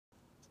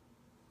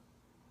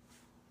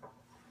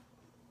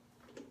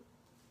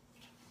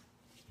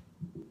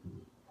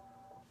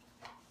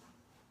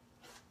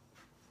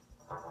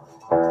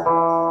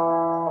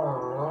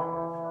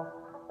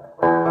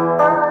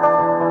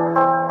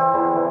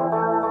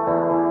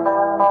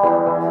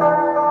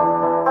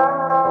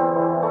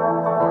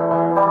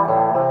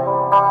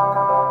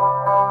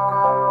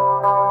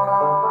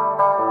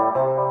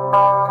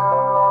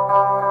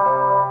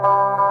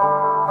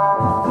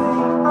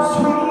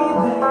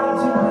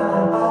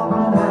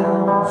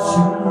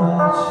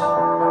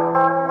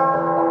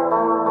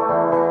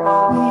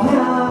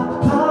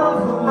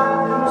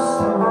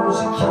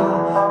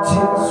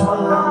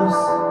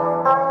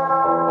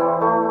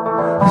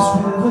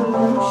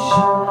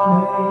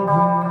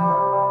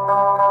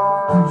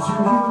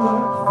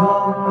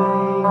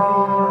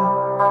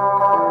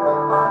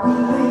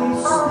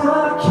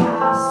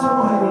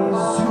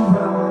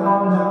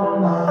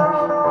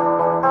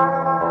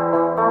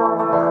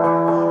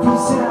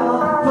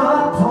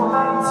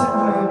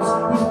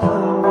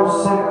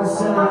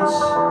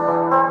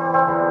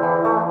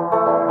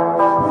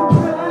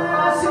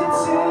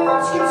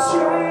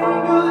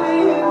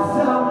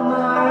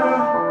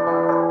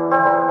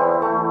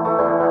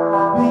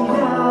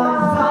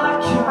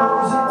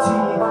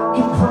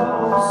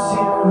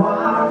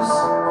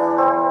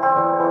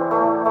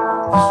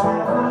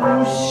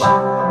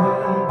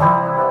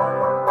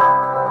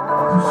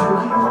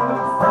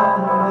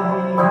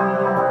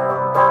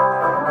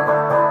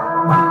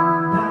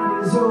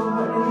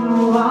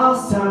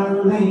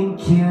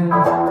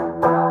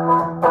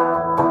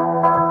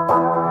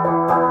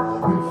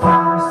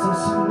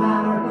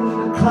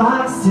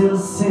Still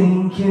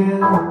sinking.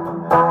 The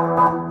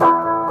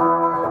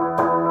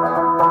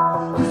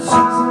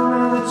season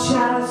where the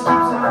shadows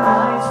keeps our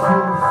minds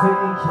from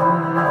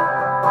thinking.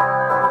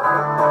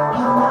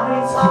 Our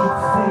minds keep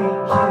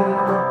thinking.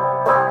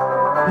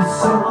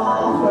 It's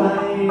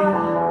alright.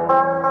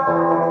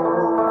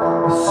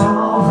 It's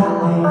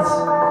alright.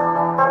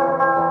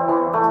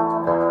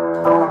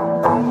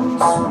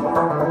 Sweet,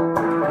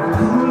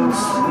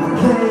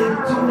 they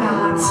do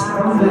not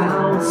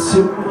amount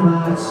to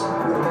much.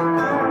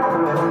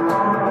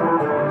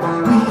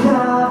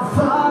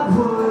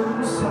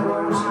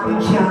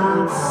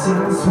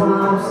 Constant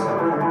swamps.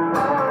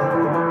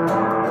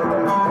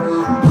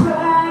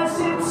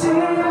 Presidents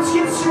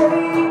get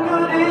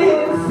strangled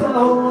in the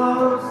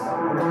walls.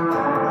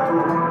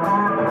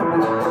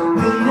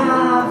 We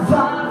have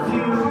our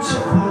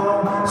future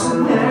forms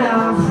and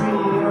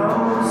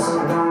embryos.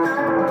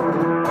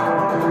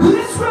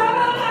 This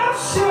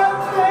revolution,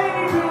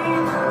 baby,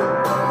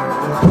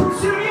 who's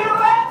who you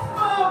wait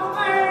for,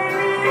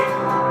 baby?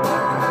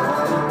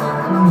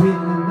 When the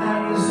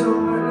night is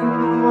over and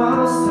the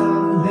walls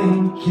start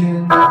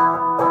Lincoln.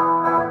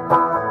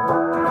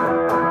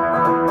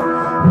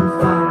 We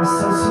find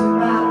ourselves in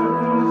matter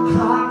and the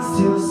clock's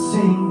still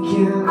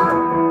sinking.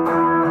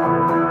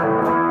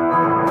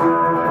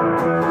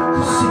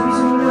 The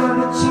season of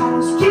the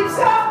challenge keeps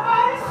our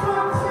minds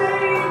from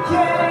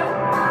thinking.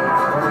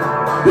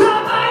 Our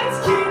minds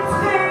keep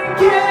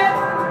thinking.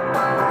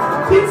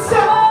 It's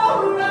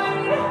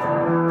alright.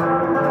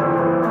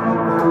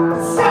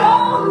 It's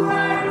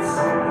alright.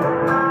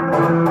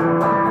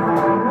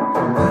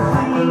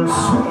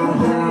 Sweet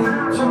lady,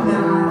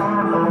 tonight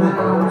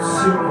amount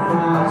to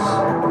much.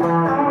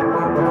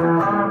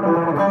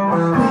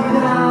 We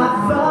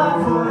have our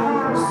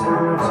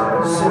voices,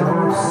 so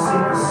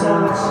sing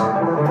such.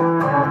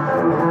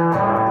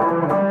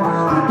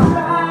 The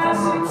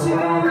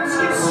presidents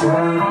get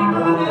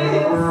strangled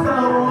in the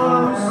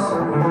walls.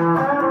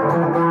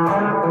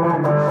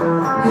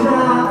 We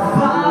have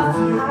our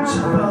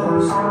future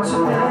foes to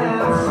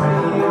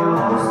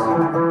embryos.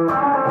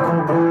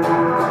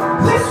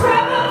 This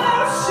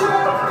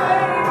revolution,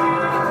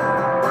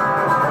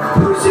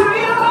 who's who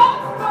you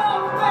wait for,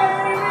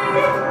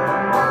 baby?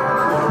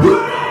 Who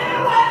do you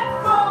wait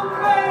for,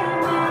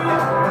 baby?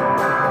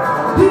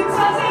 It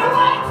doesn't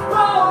wait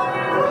for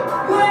you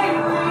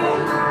lately.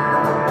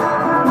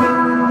 When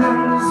the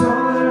night is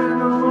over and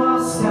the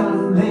walls start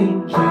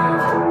linking.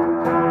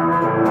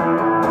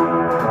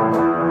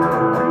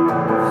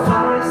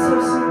 Fire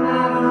starts to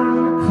matter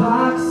and the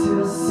clock's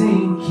still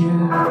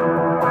sinking.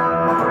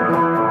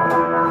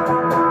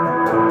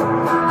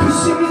 Cause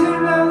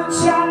season of the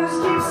shadows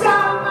keeps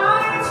our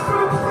minds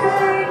from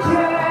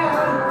thinking.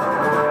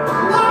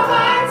 Our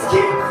minds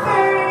keep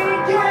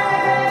thinking.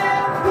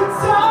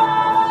 It's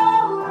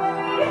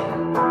alright.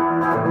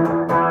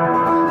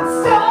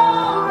 It's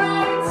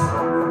alright.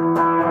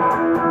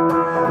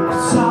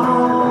 It's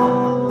alright.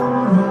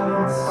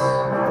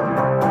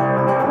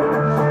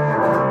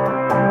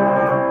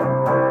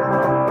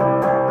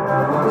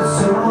 It's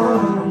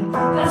alright.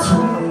 That's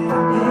when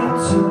it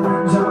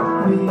turned on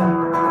me.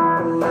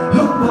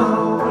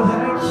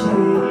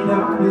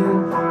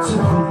 To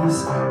please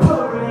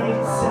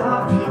parades of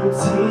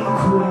beauty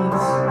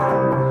queens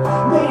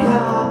made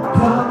up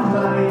of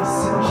mice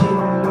and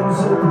kingdoms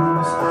of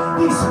rooms.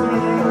 These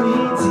many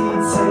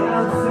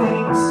detailed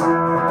things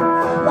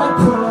like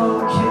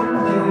broken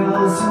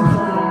nails and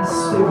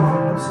plastic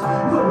rooms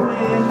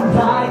ruined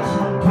by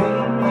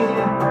keeping me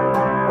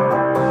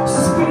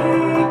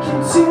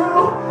speaking to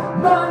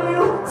my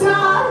new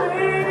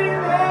darling,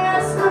 and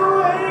there's no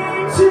way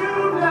to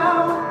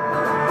know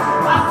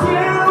my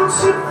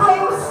future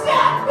foes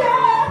and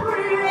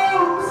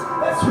embryos.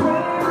 That's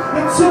when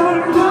it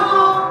turned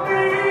on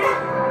me.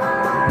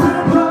 When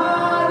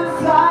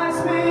butterflies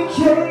make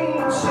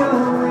angel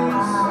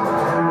wings.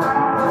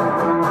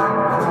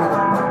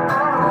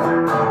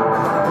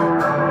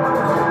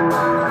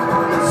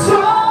 It's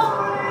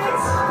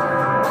alright.